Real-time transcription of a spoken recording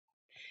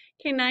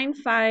Okay,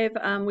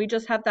 9.5, we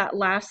just have that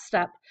last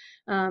step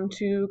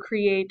to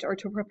create or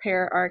to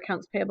prepare our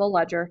accounts payable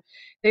ledger.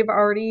 They've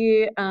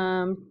already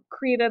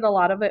created a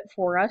lot of it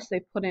for us.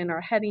 They've put in our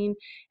heading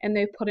and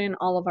they've put in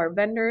all of our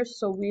vendors.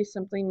 So we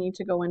simply need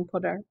to go and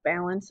put our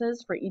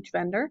balances for each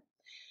vendor.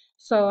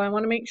 So I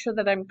want to make sure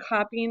that I'm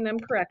copying them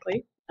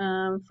correctly.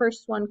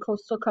 First one,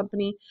 Coastal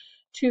Company,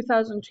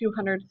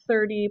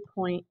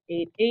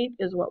 2,230.88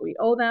 is what we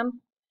owe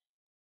them.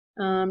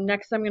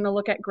 Next, I'm going to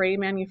look at Gray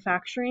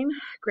Manufacturing.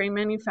 Gray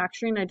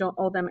Manufacturing, I don't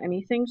owe them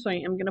anything, so I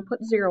am going to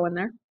put 0 in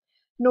there.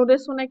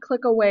 Notice when I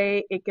click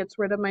away, it gets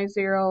rid of my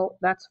 0.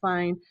 That's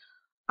fine.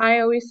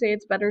 I always say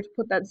it's better to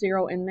put that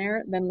 0 in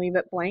there than leave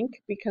it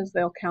blank because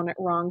they'll count it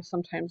wrong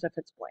sometimes if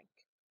it's blank.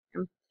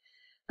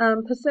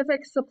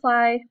 Pacific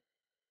Supply,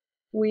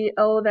 we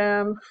owe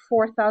them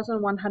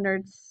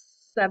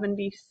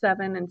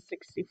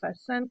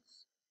 $4,177.65.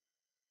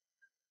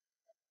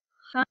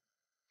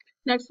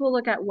 Next, we'll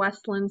look at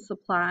Westland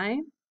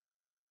Supply,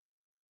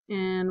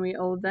 and we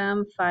owe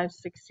them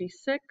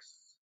 $566.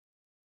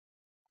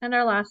 And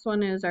our last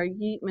one is our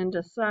Yeatman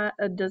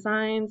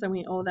Designs, and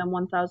we owe them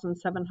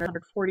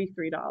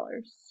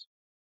 $1,743.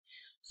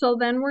 So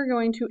then we're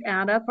going to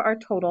add up our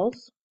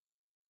totals,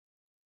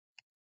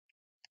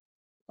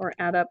 or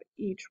add up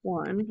each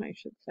one, I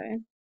should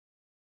say.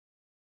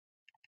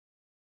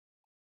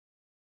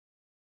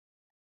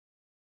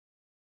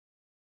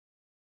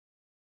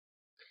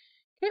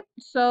 Okay,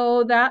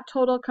 so that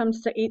total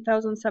comes to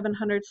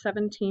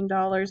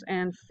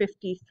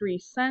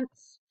 $8,717.53.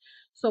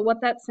 So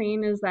what that's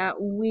saying is that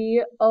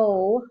we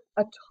owe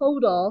a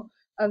total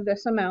of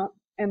this amount,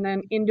 and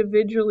then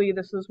individually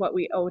this is what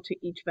we owe to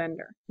each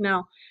vendor.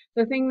 Now,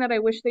 the thing that I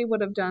wish they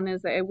would have done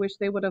is that I wish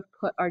they would have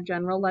put our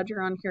general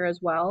ledger on here as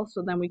well,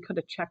 so then we could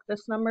have checked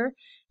this number.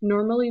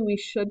 Normally we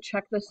should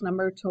check this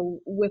number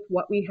with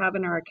what we have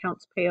in our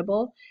accounts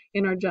payable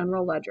in our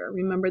general ledger.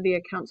 Remember, the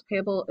accounts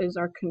payable is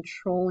our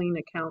controlling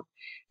account,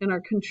 and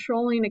our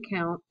controlling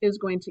account is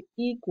going to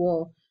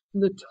equal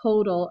the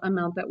total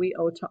amount that we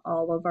owe to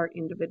all of our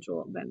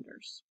individual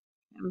vendors.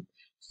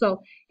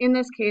 So in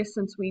this case,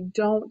 since we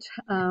don't,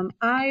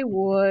 I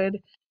would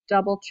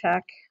double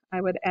check. I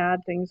would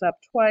add things up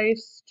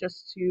twice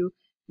just to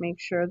make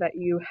sure that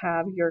you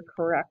have your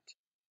correct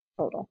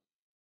total.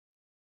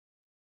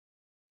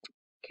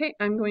 Okay,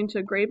 I'm going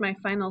to grade my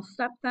final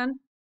step then,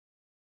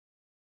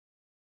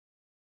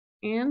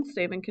 and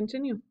save and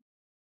continue.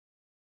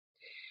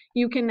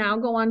 You can now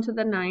go on to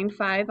the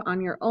 9.5 on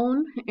your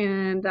own,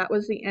 and that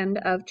was the end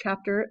of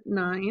chapter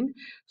 9.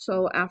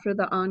 So after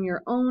the on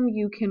your own,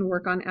 you can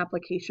work on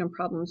application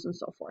problems and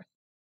so forth.